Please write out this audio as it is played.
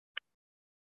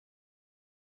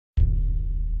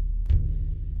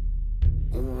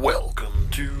Welcome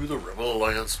to the Rebel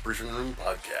Alliance Briefing Room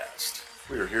Podcast.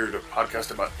 We are here to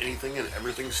podcast about anything and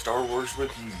everything Star Wars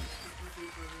with you.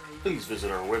 Please visit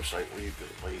our website where you can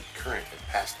play current and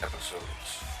past episodes.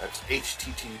 That's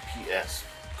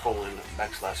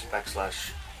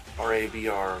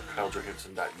https://RABR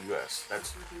KyleJohansson.us.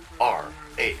 That's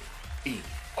RABR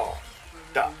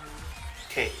dot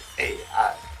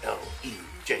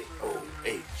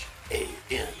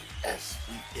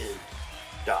KAILEJOHANSEN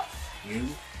dot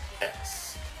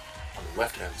US. On the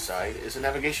left-hand side is a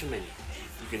navigation menu.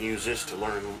 You can use this to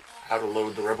learn how to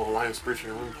load the Rebel Alliance Briefing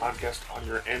Room podcast on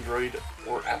your Android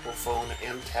or Apple phone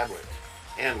and tablet.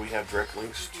 And we have direct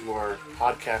links to our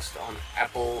podcast on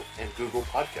Apple and Google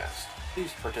Podcasts.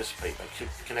 Please participate by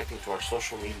connecting to our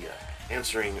social media,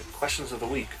 answering questions of the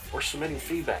week, or submitting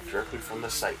feedback directly from the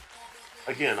site.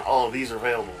 Again, all of these are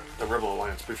available at the Rebel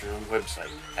Alliance Briefing Room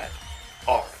website at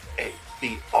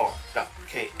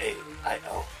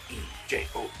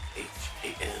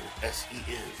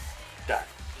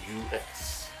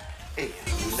RABR.KAILEJOHANSEN.US. And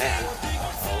now,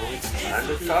 it's time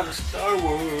to talk Star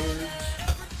Wars.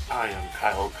 I am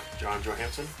Kyle John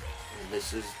Johansson, and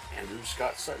this is Andrew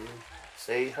Scott Sutton.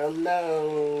 Say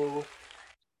hello.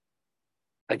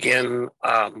 Again,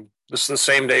 this is the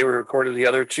same day we recorded the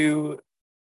other two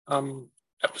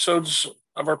episodes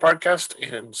of our podcast,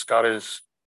 and Scott is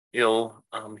ill.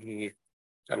 He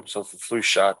got himself a flu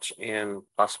shot and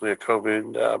possibly a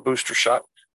COVID booster shot,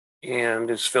 and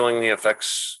is feeling the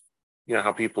effects. You know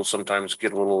how people sometimes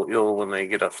get a little ill when they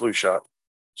get a flu shot.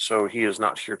 So he is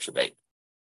not here today.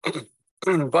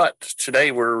 But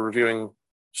today we're reviewing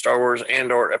Star Wars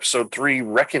Andor Episode 3,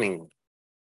 Reckoning.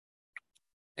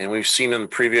 And we've seen in the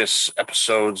previous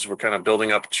episodes, we're kind of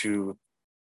building up to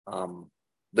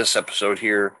this episode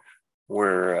here,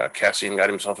 where Cassian got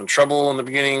himself in trouble in the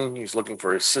beginning. He's looking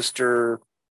for his sister,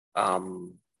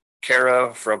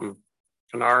 Kara from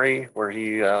Kenari, where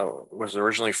he was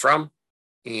originally from.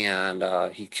 And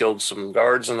he killed some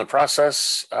guards in the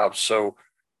process. So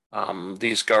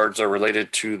these guards are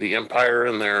related to the Empire,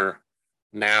 and they're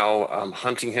now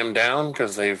hunting him down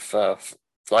because they've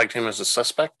flagged him as a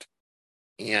suspect.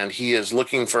 And he is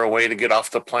looking for a way to get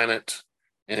off the planet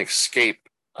and escape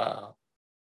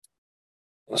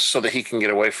so that he can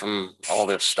get away from all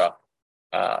this stuff.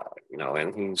 And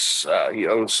he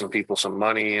owes some people some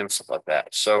money and stuff like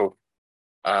that. So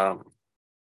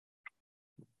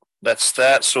that's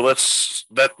that. So I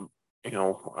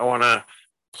want to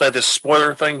play this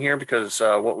spoiler thing here because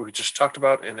what we just talked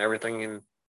about and everything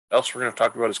else we're going to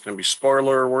talk about is going to be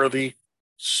spoiler worthy.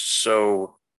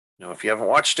 So, if you haven't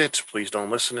watched it, please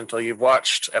don't listen until you've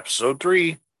watched episode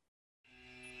 3.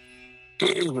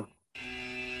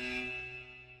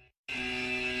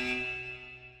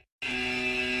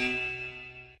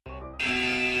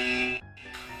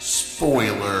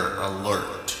 Spoiler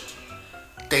alert.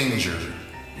 Danger.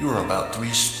 You are about to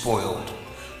be spoiled.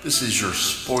 This is your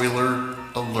spoiler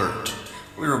alert.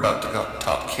 We're about to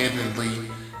talk candidly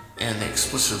and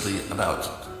explicitly about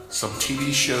some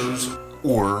TV shows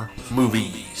or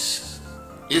movies.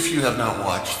 If you have not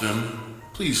watched them,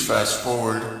 please fast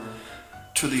forward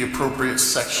to the appropriate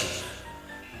section.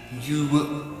 You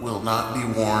will not be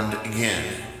warned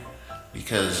again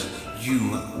because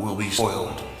you will be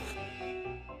spoiled.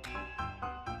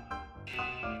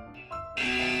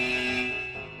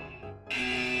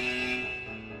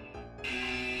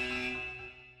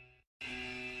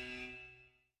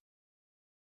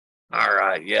 All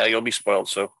right, yeah, you'll be spoiled.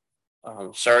 So,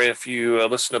 sorry if you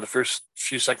listened to the first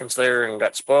few seconds there and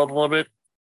got spoiled a little bit.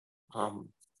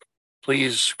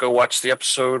 Please go watch the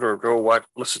episode or go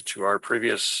listen to our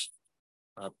previous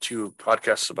 2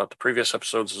 podcasts about the previous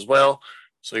episodes as well,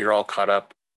 so you're all caught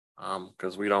up.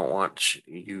 Because we don't want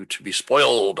you to be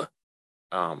spoiled.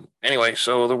 Anyway,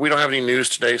 so we don't have any news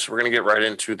today, so we're going to get right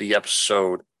into the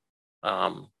episode.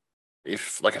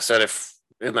 If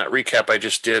in that recap I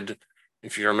just did,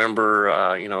 if you remember,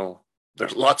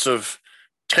 there's lots of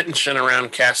tension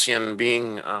around Cassian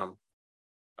being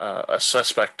a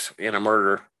suspect in a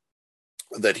murder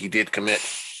that he did commit.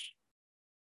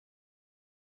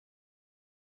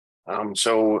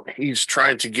 So he's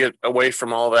trying to get away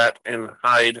from all that and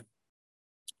hide.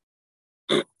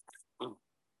 And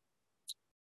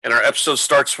our episode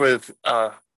starts with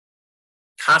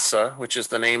Casa, which is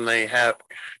the name they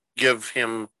give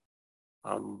him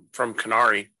from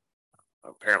Kenari.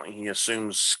 Apparently, he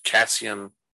assumes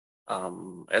Cassian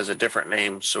as a different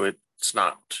name, so it's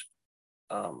not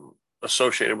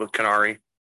associated with Kenari.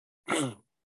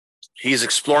 He's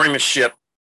exploring the ship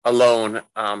alone.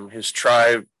 His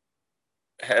tribe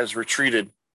has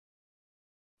retreated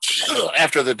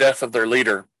after the death of their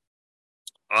leader.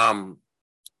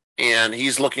 and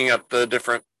he's looking at the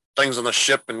different things on the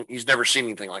ship, and he's never seen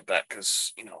anything like that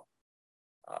because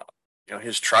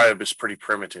his tribe is pretty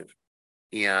primitive,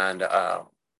 and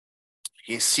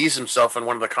he sees himself in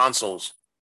one of the consoles,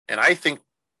 and I think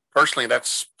personally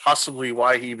that's possibly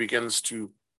why he begins to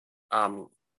um,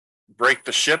 break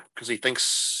the ship because he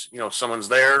thinks someone's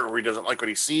there or he doesn't like what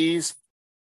he sees.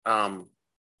 Um,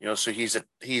 so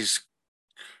he's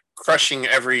crushing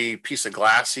every piece of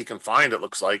glass he can find. It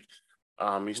looks like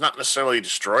he's not necessarily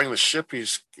destroying the ship.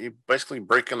 He's basically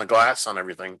breaking the glass on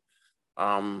everything,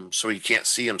 so he can't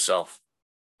see himself.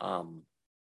 Um,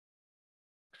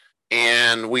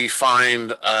 and we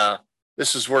find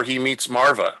this is where he meets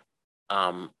Marva.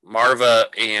 Marva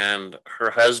and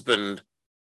her husband,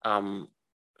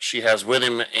 she has with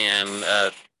him,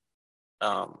 and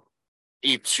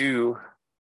E2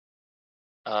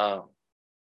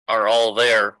 are all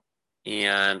there,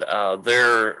 and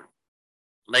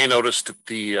they noticed that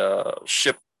the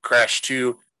ship crashed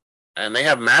too, and they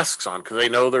have masks on because they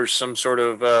know there's some sort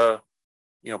of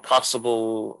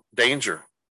possible danger.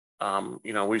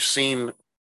 We've seen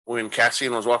when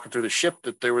Cassian was walking through the ship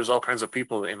that there was all kinds of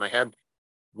people, and they had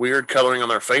weird coloring on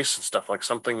their face and stuff, like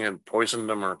something had poisoned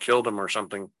them or killed them or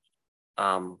something.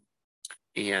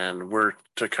 And we're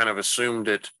to kind of assume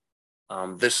that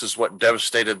this is what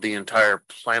devastated the entire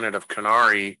planet of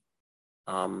Canary,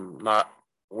 not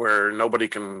where nobody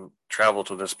can travel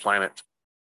to this planet.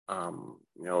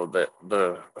 That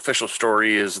the official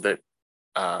story is that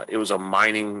it was a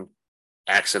mining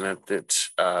accident that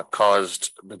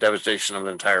caused the devastation of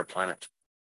the entire planet.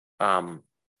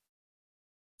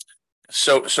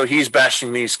 So he's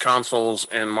bashing these consoles,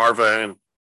 and Marva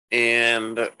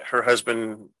and her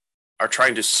husband are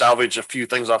trying to salvage a few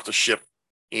things off the ship,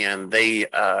 and they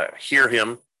hear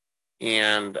him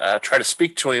and try to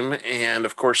speak to him, and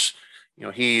of course,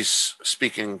 he's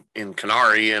speaking in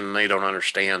Canary, and they don't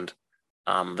understand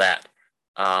that.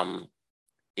 And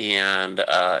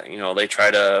they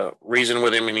try to reason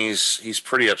with him, and he's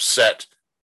pretty upset.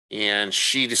 And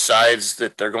she decides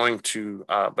that they're going to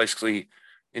basically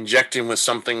inject him with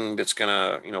something that's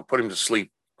gonna put him to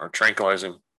sleep or tranquilize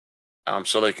him,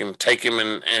 so they can take him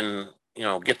and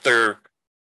get their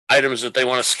items that they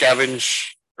want to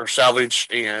scavenge or salvage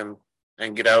and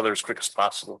get out of there as quick as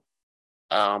possible.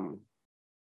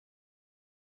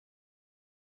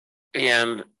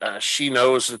 And she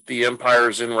knows that the Empire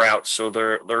is en route, so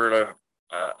they're at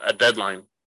a deadline.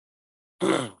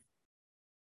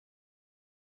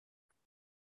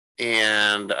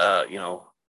 And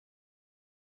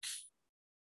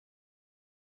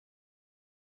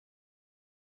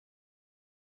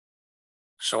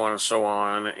so on and so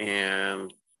on,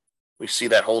 and we see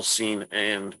that whole scene,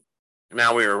 and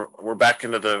now we're back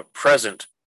into the present,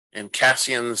 and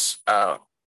Cassian's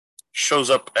shows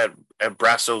up at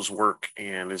Brasso's work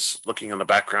and is looking in the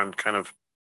background, kind of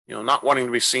not wanting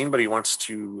to be seen, but he wants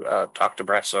to talk to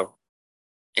Brasso,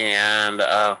 and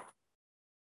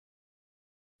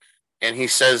he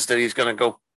says that he's going to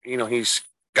go. He's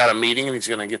got a meeting and he's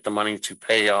going to get the money to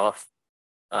pay off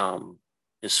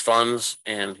his funds,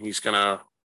 and he's going to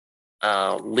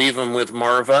leave him with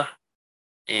Marva,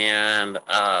 and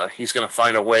he's going to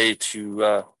find a way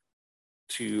to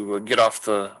get off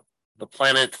the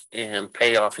planet and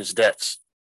pay off his debts.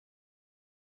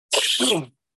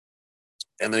 And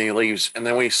then he leaves, and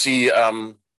then we see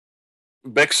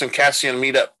Bix and Cassian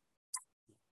meet up.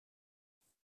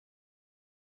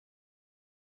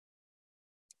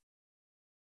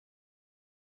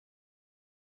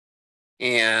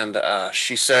 And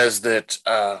she says that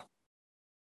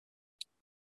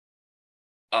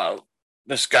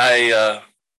this guy,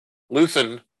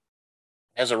 Luthen,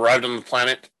 has arrived on the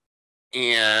planet,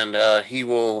 and he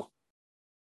will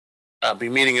be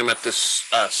meeting him at this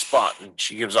spot. And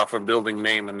she gives off a building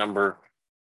name and number.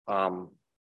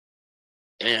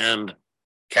 And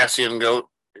Cassian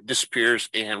disappears,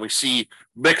 and we see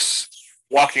Bix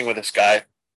walking with this guy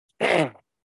to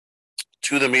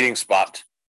the meeting spot.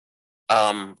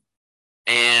 And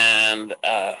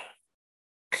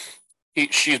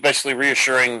she's basically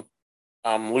reassuring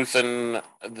Luthen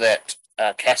that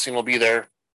Cassian will be there,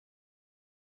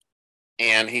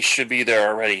 and he should be there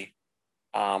already.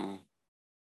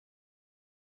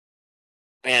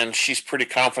 And she's pretty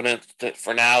confident that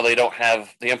for now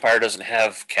the Empire doesn't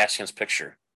have Cassian's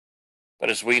picture, but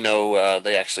as we know,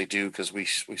 they actually do, because we've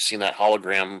seen that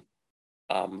hologram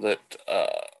that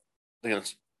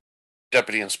the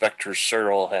Deputy Inspector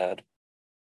Cyril had.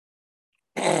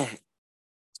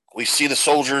 We see the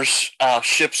soldiers'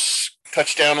 ships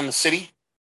touch down in the city,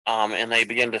 and they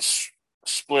begin to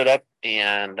split up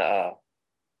and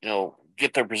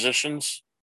get their positions.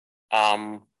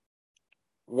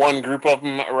 one group of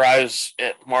them arrives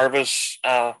at Marva's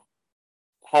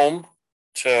home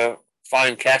to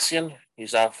find Cassian.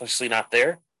 He's obviously not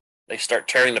there. They start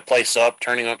tearing the place up,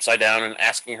 turning him upside down, and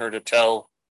asking her to tell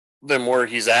them where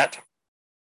he's at.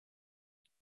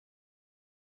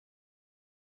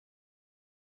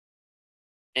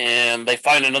 And they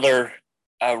find another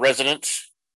resident.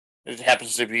 It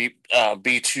happens to be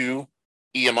B2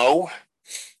 EMO.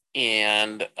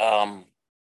 And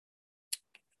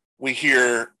we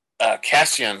hear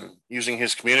Cassian using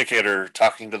his communicator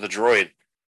talking to the droid,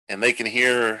 and they can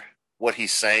hear what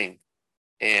he's saying.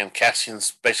 And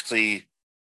Cassian's basically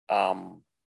um,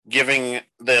 giving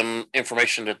them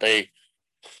information that they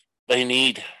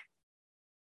need,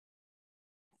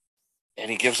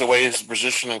 and he gives away his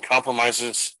position and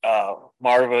compromises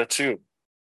Marva too.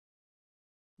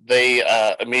 They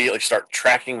immediately start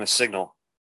tracking the signal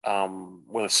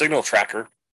with a signal tracker,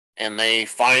 and they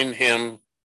find him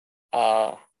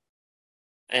uh,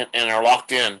 and are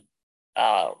locked in.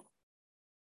 Uh,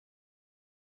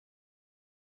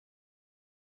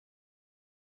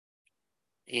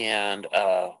 and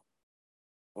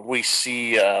we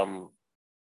see, that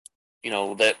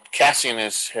Cassian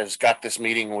has got this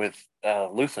meeting with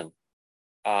Luthen,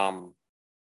 um,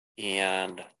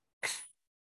 and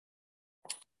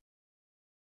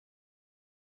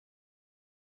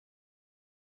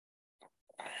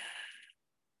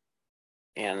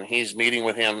he's meeting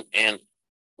with him, and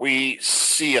we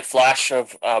see a flash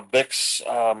of Bix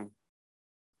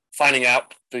finding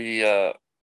out the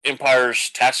Empire's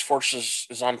task force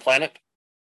is on planet,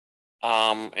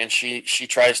 and she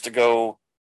tries to go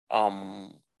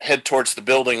head towards the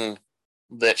building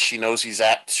that she knows he's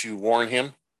at to warn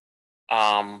him,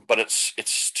 but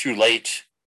it's too late.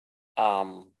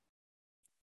 Um,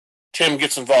 Tim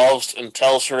gets involved and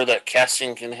tells her that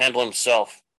Cassian can handle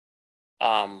himself,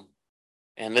 um,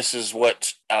 and this is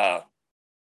what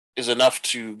is enough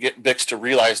to get Bix to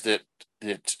realize that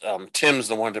Tim's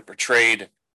the one that betrayed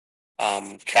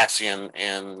Cassian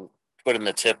and put in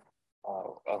the tip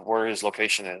of where his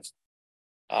location is.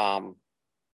 Um,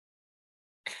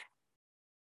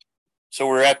 so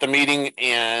we're at the meeting,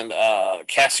 and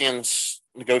Cassian's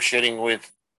negotiating with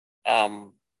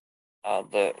um,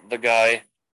 the guy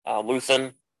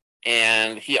Luthen,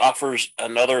 and he offers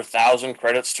another 1,000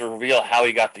 credits to reveal how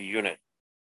he got the unit.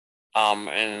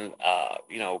 And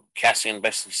Cassian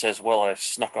basically says, "Well, I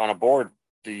snuck on aboard.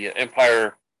 The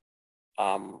Empire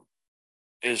um,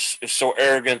 is so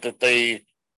arrogant that they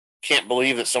can't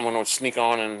believe that someone would sneak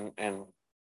on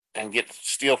and get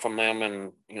steal from them,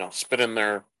 and spit in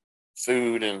their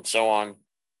food and so on."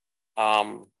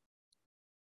 Um,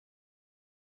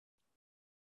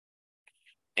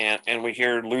 and we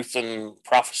hear Luthen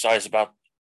prophesize about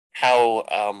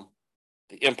how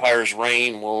the Empire's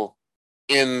reign will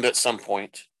end at some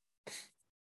point.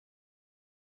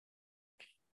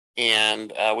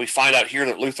 And we find out here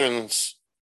that Luthen's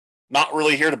not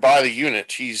really here to buy the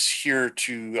unit. He's here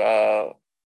to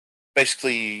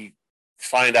basically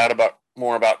find out about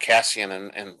more about Cassian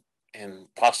and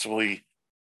possibly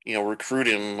recruit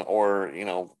him, or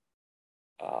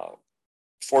uh,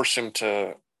 force him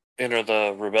to enter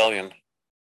the rebellion.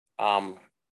 Um,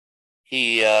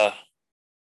 he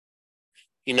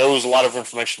he knows a lot of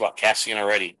information about Cassian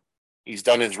already. He's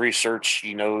done his research.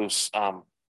 He knows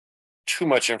too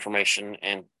much information,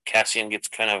 and Cassian gets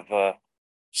kind of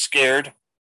scared.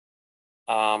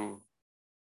 Um,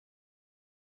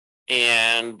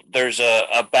 and there's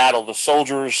a battle. The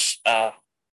soldiers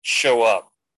show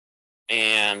up,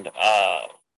 and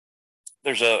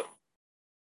there's a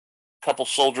couple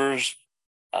soldiers.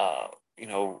 Uh,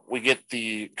 we get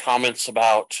the comments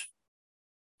about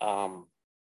um,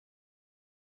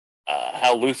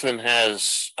 how Luthen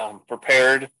has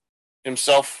prepared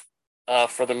himself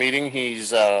for the meeting.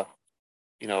 He's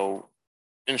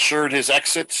ensured his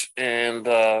exit and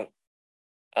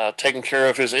taken care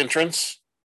of his entrance,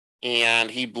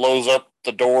 and he blows up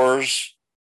the doors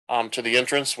to the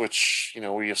entrance, which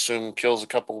we assume kills a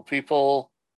couple of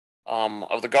people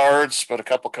of the guards, but a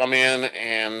couple come in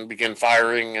and begin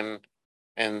firing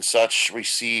and such. We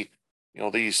see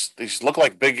these look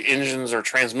like big engines or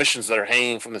transmissions that are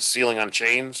hanging from the ceiling on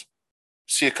chains.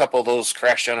 See a couple of those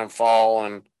crash down and fall,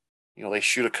 and they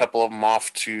shoot a couple of them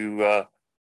off to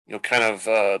kind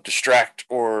of distract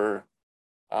or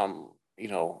um, you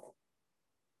know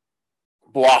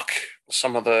block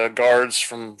some of the guards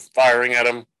from firing at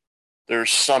him.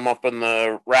 There's some up in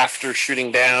the rafters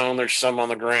shooting down. There's some on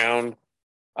the ground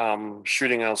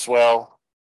shooting as well.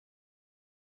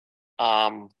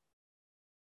 Um,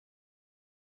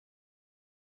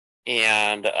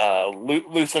 and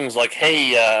Luthen's like,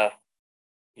 "Hey,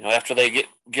 After they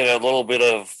get a little bit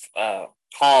of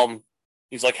calm,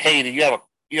 he's like, "Hey, do you have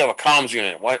a comms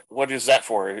unit? What is that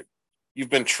for? You've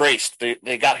been traced.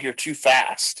 They got here too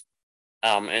fast."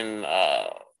 And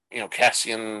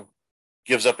Cassian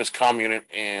gives up his comm unit,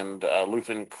 and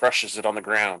Luthen crushes it on the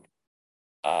ground.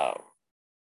 Uh,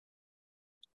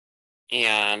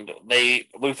 and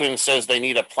Luthen says they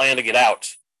need a plan to get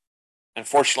out.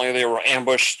 Unfortunately, they were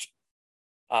ambushed.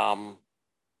 Um,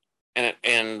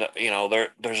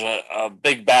 there's a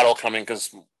big battle coming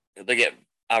because they get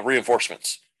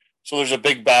reinforcements. So there's a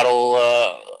big battle.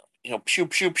 Pew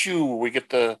pew pew. We get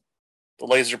the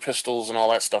laser pistols and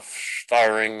all that stuff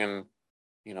firing, and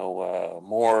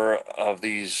more of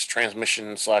these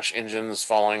transmission slash engines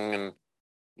falling, and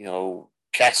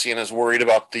Cassian is worried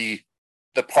about the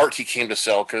part he came to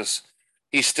sell because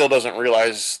he still doesn't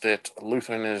realize that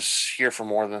Luthen is here for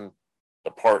more than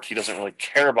the part. He doesn't really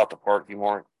care about the part. He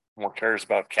more cares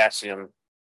about Cassian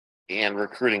and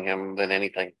recruiting him than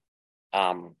anything.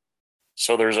 Um,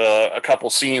 so there's a couple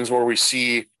scenes where we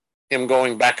see him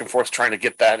going back and forth trying to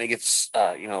get that, and he gets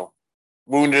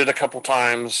wounded a couple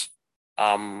times.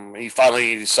 He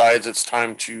finally decides it's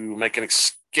time to make an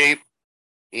escape,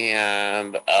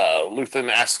 and Luthen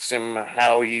asks him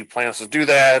how he plans to do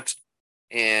that,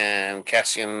 and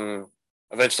Cassian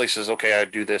eventually says, "Okay, I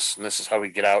do this, and this is how we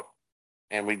get out."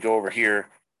 And we go over here,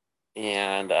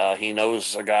 and he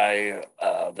knows a guy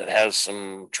that has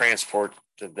some transport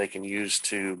that they can use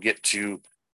to get to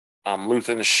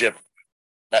Luthen's ship,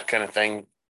 that kind of thing.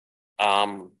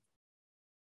 Um,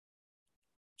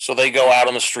 so they go out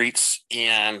on the streets,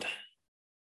 and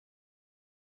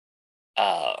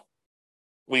uh,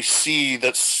 we see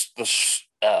that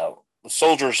the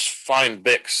soldiers find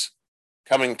Bix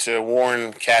coming to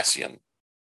warn Cassian,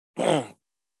 and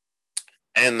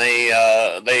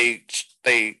they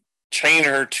chain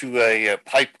her to a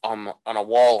pipe on a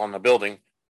wall on the building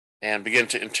and begin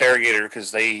to interrogate her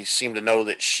because they seem to know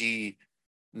that she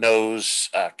knows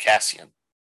Cassian.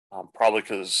 Probably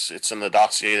because it's in the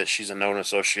dossier that she's a known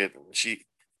associate.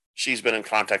 She's been in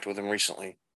contact with him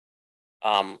recently.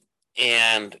 Um,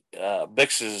 and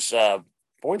Bix's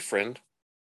boyfriend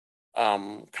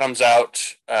comes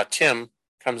out. Tim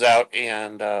comes out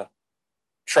and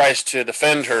tries to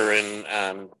defend her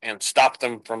and stop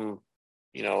them from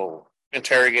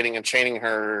interrogating and chaining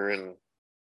her, and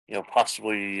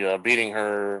possibly beating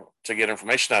her to get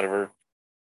information out of her.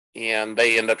 And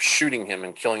they end up shooting him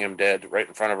and killing him dead right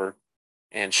in front of her.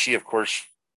 And she, of course,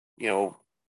 you know,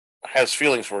 has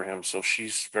feelings for him, so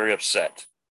she's very upset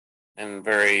and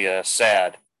very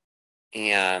sad.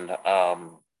 And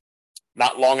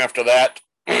not long after that,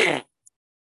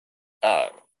 uh,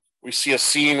 we see a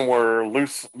scene where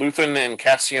Luthen and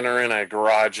Cassian are in a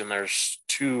garage, and there's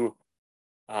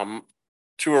um,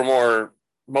 two or more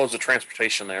modes of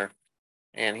transportation there.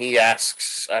 And he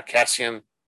asks Cassian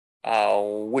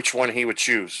which one he would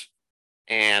choose,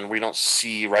 and we don't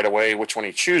see right away which one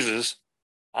he chooses.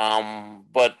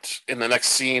 But in the next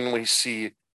scene, we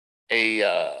see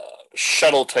a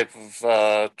shuttle type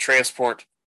of transport,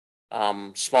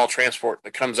 small transport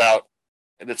that comes out,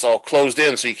 and it's all closed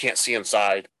in, so you can't see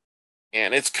inside.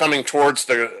 And it's coming towards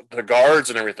the guards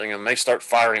and everything, and they start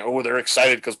firing. Oh, they're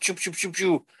excited because pew pew pew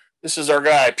pew. This is our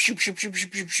guy. Pew pew pew pew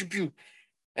pew pew pew.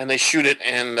 And they shoot it,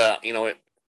 and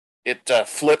it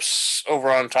flips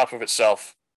over on top of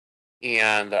itself,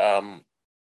 and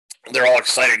they're all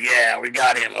excited. Yeah, we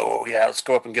got him. Oh yeah, let's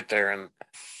go up and get there. And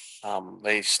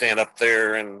they stand up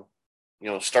there and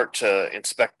start to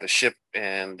inspect the ship,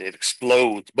 and it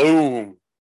explodes. Boom!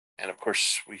 And of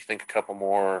course, we think a couple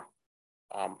more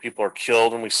people are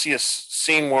killed, and we see a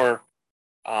scene where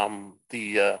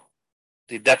the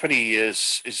deputy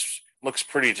is looks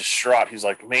pretty distraught. He's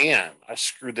like, "Man, I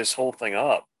screwed this whole thing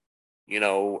up. You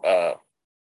know,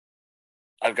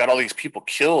 I've got all these people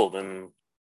killed, and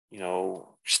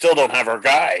still don't have our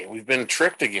guy. We've been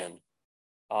tricked again."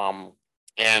 Um,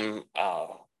 and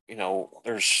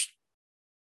there's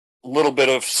a little bit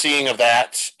of seeing of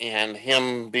that, and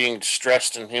him being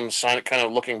distressed, and him kind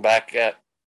of looking back at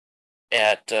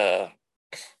the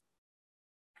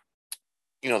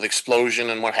explosion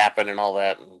and what happened and all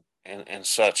that, and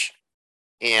such.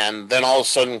 And then all of a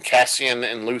sudden, Cassian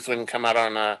and Luthen come out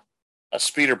on a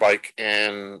speeder bike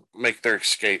and make their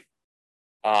escape.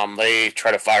 They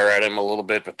try to fire at him a little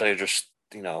bit, but they just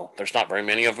there's not very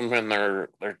many of them, and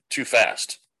they're too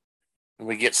fast. And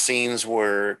we get scenes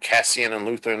where Cassian and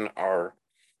Luthen are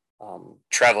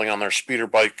traveling on their speeder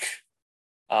bike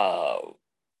uh,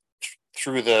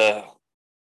 through the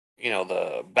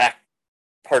back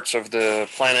parts of the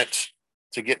planet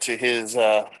to get to his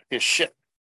ship.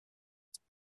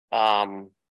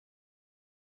 Um,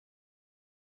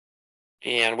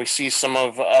 and we see some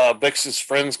of Bix's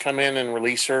friends come in and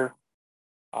release her.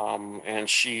 And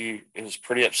she is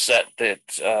pretty upset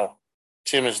that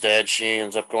Tim is dead. She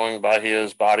ends up going by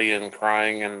his body and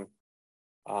crying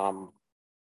um,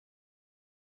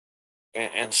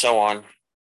 and so on.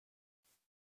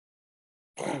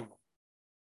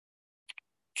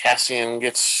 Cassian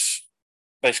gets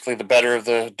basically the better of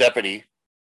the deputy.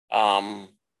 Um,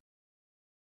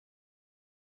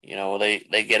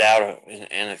 they get out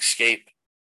and escape.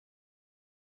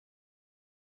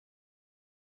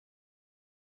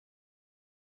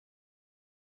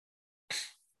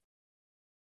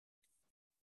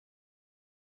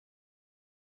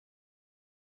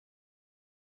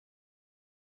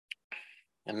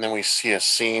 And then we see a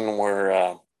scene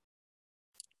where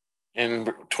in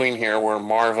between here where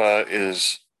Marva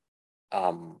is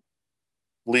um,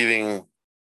 leaving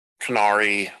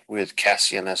Canary with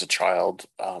Cassian as a child.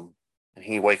 And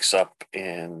he wakes up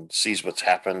and sees what's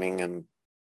happening and,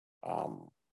 um,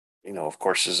 of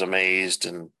course, is amazed.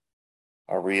 And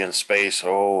are we in space?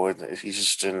 Oh, he's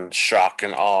just in shock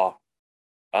and awe.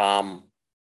 Um,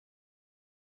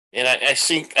 and I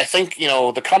think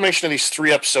the combination of these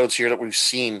three episodes here that we've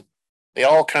seen, they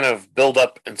all kind of build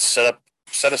up and set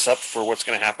us up for what's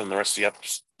going to happen the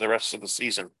rest of the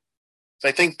season. So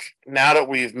I think now that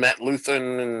we've met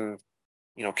Luthen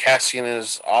and Cassian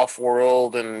is off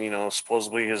world and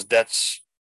supposedly his debts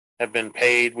have been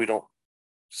paid. We don't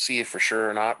see it for sure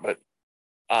or not, but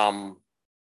um,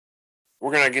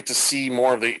 we're gonna get to see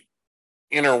more of the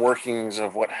inner workings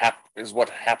of what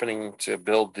happening to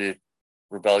build the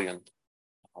rebellion.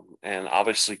 And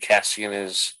obviously Cassian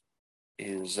is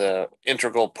a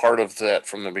integral part of that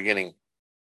from the beginning.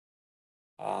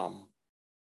 Um,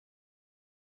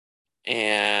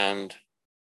 and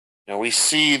we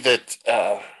see that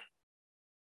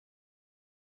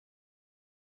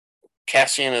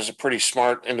Cassian is a pretty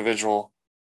smart individual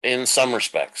in some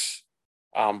respects,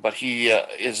 but he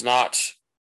is not.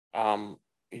 Um,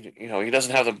 he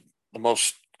doesn't have the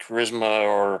most charisma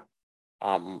or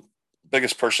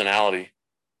biggest personality.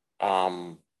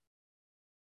 Um,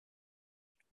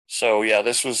 so yeah,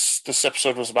 this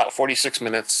episode was about 46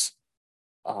 minutes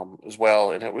as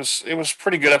well, and it was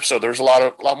pretty good episode. There was a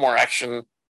lot more action,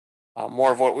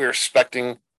 more of what we were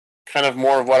expecting, kind of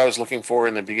more of what I was looking for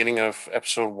in the beginning of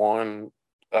episode one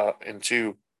and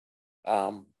two.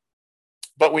 Um,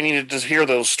 but we needed to hear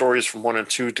those stories from one and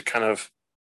two to kind of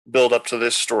build up to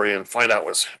this story and find out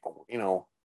what's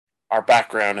our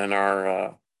background and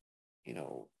our you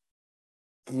know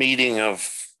meeting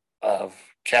of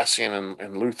Cassian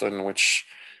and Luthen, which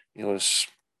was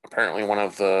apparently one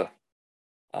of the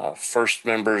first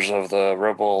members of the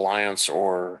Rebel Alliance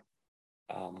or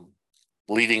um,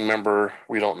 leading member.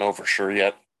 We don't know for sure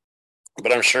yet,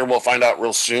 but I'm sure we'll find out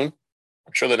real soon.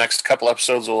 I'm sure the next couple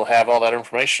episodes will have all that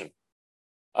information.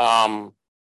 Um,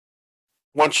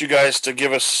 want you guys to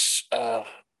give us. I'm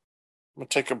gonna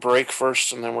take a break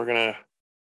first, and then we're gonna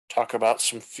talk about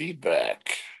some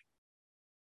feedback.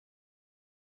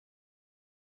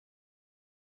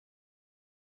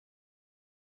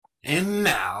 And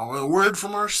now, a word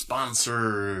from our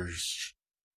sponsors.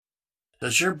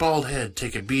 Does your bald head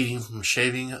take a beating from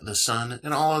shaving, the sun,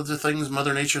 and all of the things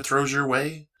Mother Nature throws your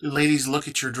way? Do ladies look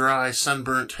at your dry,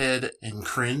 sunburnt head and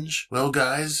cringe? Well,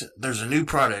 guys, there's a new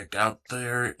product out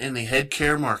there in the head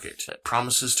care market that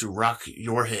promises to rock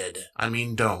your head. I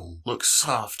mean dome. Looks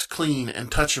soft, clean,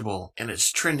 and touchable, and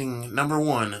it's trending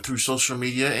 #1 through social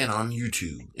media and on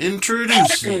YouTube.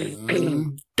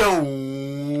 Introducing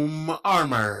Dome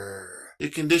Armor.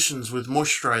 It conditions with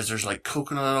moisturizers like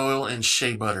coconut oil and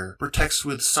shea butter, protects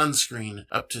with sunscreen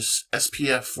up to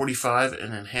SPF 45,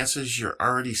 and enhances your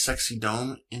already sexy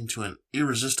dome into an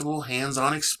irresistible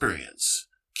hands-on experience.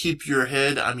 Keep your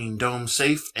dome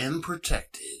safe and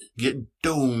protected. Get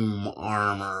Dome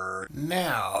Armor,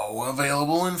 now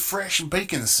available in fresh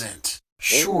bacon scent.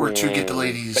 Sure to get the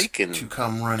ladies bacon to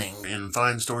come running in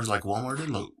fine stores like Walmart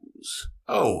and Lowe's.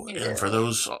 Oh, and for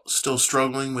those still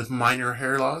struggling with minor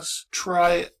hair loss,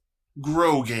 try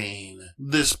Grow Gain.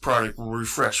 This product will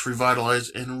refresh, revitalize,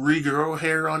 and regrow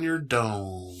hair on your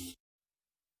dome.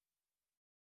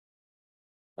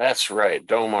 That's right,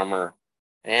 Dome Armor.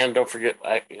 And don't forget,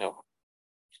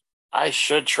 I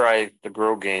should try the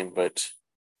Grow Gain, but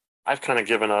I've kind of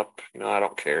given up. I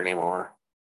don't care anymore.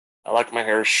 I like my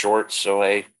hair short, so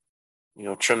I,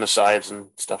 trim the sides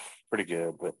and stuff pretty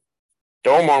good. But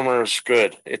Dome Armor is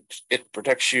good. It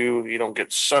protects you. You don't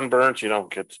get sunburnt. You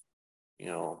don't get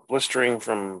blistering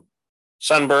from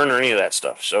sunburn or any of that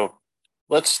stuff. So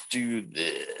Let's do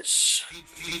this.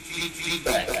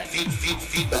 Feedback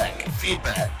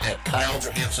at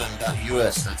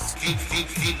KyleJohansson.us. That's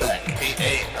feedback,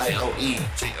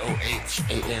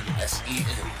 KyleJohansen.us.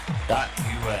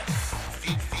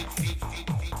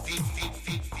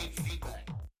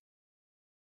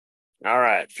 All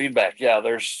right, feedback. Yeah,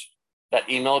 there's that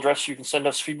email address you can send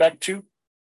us feedback to.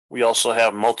 We also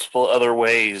have multiple other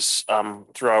ways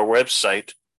through our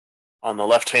website. On the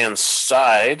left-hand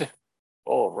side,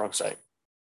 wrong side.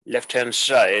 Left-hand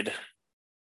side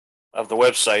of the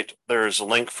website, there's a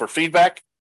link for feedback.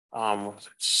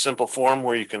 Simple form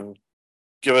where you can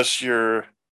give us the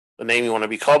name you want to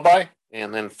be called by,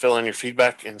 and then fill in your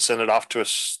feedback and send it off to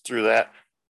us through that.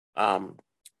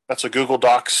 That's a Google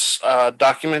Docs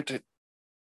document. It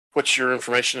puts your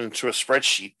information into a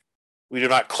spreadsheet. We do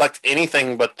not collect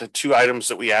anything but the two items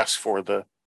that we ask for: the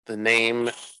name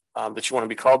that you want to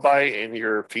be called by and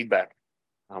your feedback.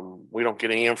 We don't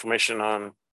get any information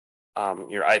on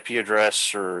your IP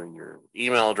address or your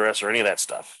email address or any of that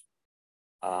stuff.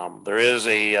 There is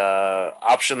a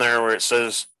option there where it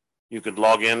says you could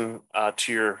log in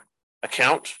to your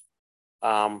account,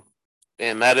 and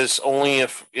that is only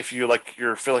if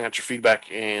you're filling out your feedback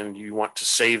and you want to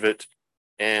save it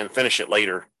and finish it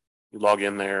later. You log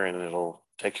in there and it'll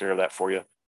take care of that for you.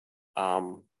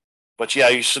 But yeah,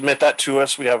 you submit that to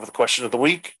us. We have the question of the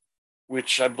week,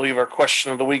 which I believe our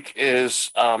question of the week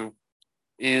is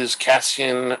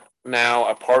Cassian now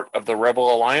a part of the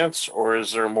Rebel Alliance, or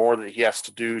is there more that he has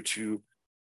to do to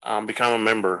become a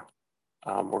member?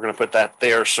 We're going to put that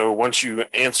there. So once you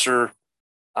answer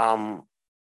or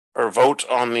vote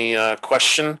on the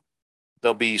question,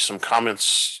 there'll be some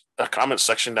comments, a comment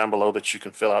section down below that you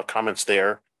can fill out comments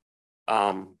there.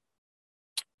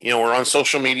 We're on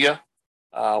social media.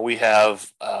 We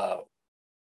have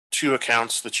two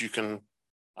accounts that you can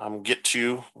get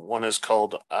to. One is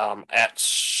called at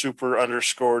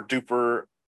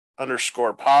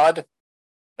super_duper_pod.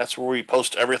 That's where we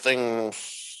post everything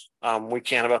we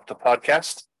can about the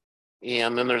podcast.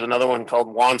 And then there's another one called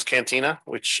Juan's Cantina,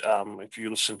 which if you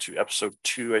listen to episode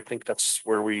 2, I think that's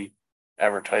where we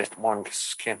advertised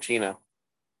Juan's Cantina.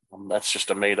 That's just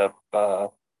a made up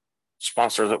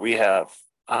sponsor that we have.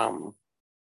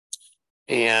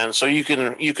 And so you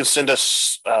can send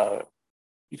us,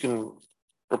 you can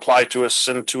reply to us,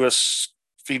 send to us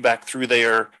feedback through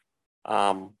there.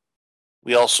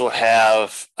 We also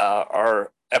have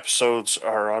our episodes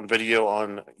are on video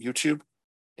on YouTube,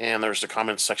 and there's the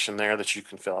comments section there that you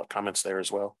can fill out comments there as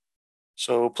well.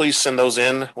 So please send those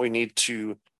in. We need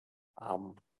to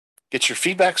get your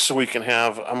feedback so we can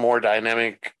have a more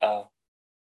dynamic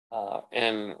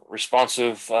and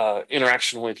responsive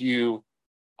interaction with you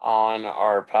on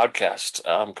our podcast,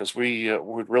 because we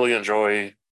would really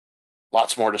enjoy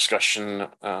lots more discussion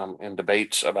and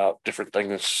debates about different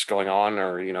things going on,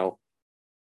 or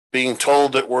being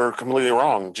told that we're completely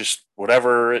wrong, just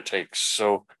whatever it takes.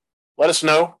 So let us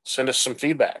know, send us some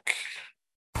feedback.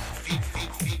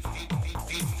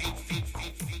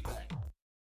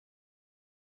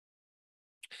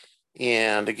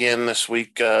 And again, this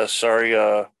week,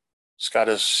 sorry, Scott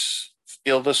is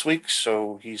ill this week,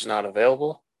 so he's not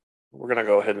available. We're going to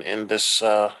go ahead and end this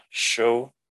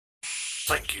show.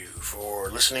 Thank you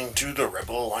for listening to the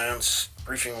Rebel Alliance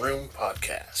Briefing Room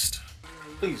podcast.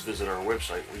 Please visit our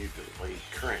website where you can play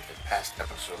current and past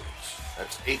episodes.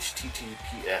 That's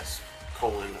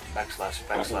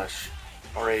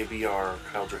https://RABR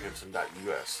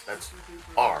KyleJohansson.us. That's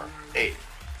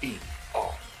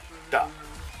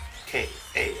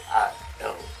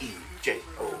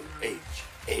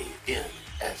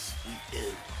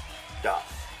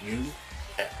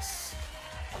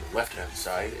On the left-hand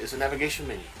side is a navigation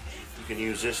menu. You can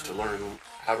use this to learn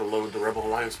how to load the Rebel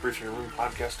Alliance Briefing Room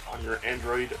podcast on your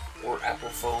Android or Apple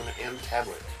phone and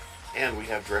tablet. And we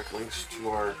have direct links to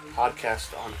our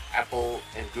podcast on Apple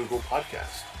and Google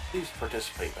Podcasts. Please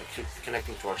participate by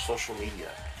connecting to our social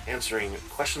media, answering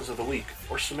questions of the week,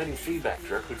 or submitting feedback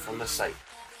directly from the site.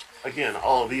 Again,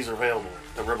 all of these are available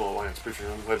at the Rebel Alliance Briefing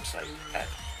Room website at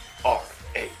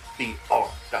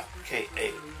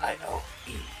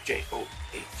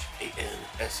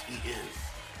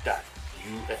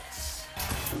RABR.KyleJohansson.us.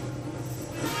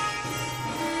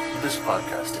 This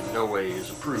podcast in no way is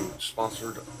approved,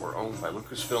 sponsored, or owned by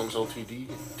Lucasfilms Ltd.,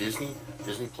 Disney,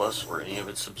 Disney Plus, or any of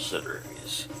its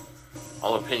subsidiaries.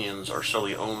 All opinions are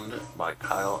solely owned by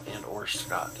Kyle and or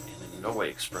Scott, and in no way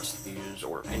express the views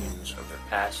or opinions of their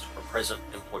past or present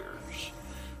employers.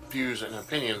 Views and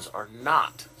opinions are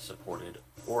not supported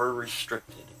or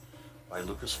restricted by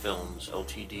Lucasfilms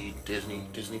Ltd., Disney,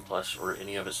 Disney Plus, or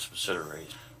any of its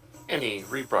subsidiaries, Any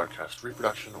rebroadcast,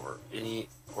 reproduction,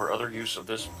 or other use of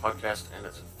this podcast and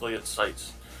its affiliate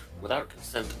sites without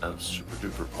consent of Super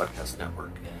Duper Podcast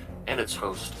Network and its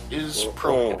host is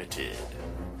prohibited.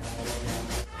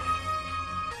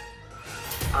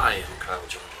 I am Kyle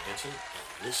John Hansen,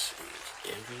 and this is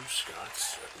Andrew Scott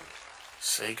Sutton.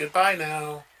 Say goodbye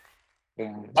now.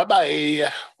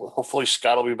 Bye-bye. Well, hopefully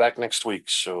Scott will be back next week,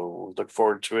 so look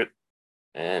forward to it.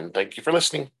 And thank you for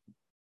listening.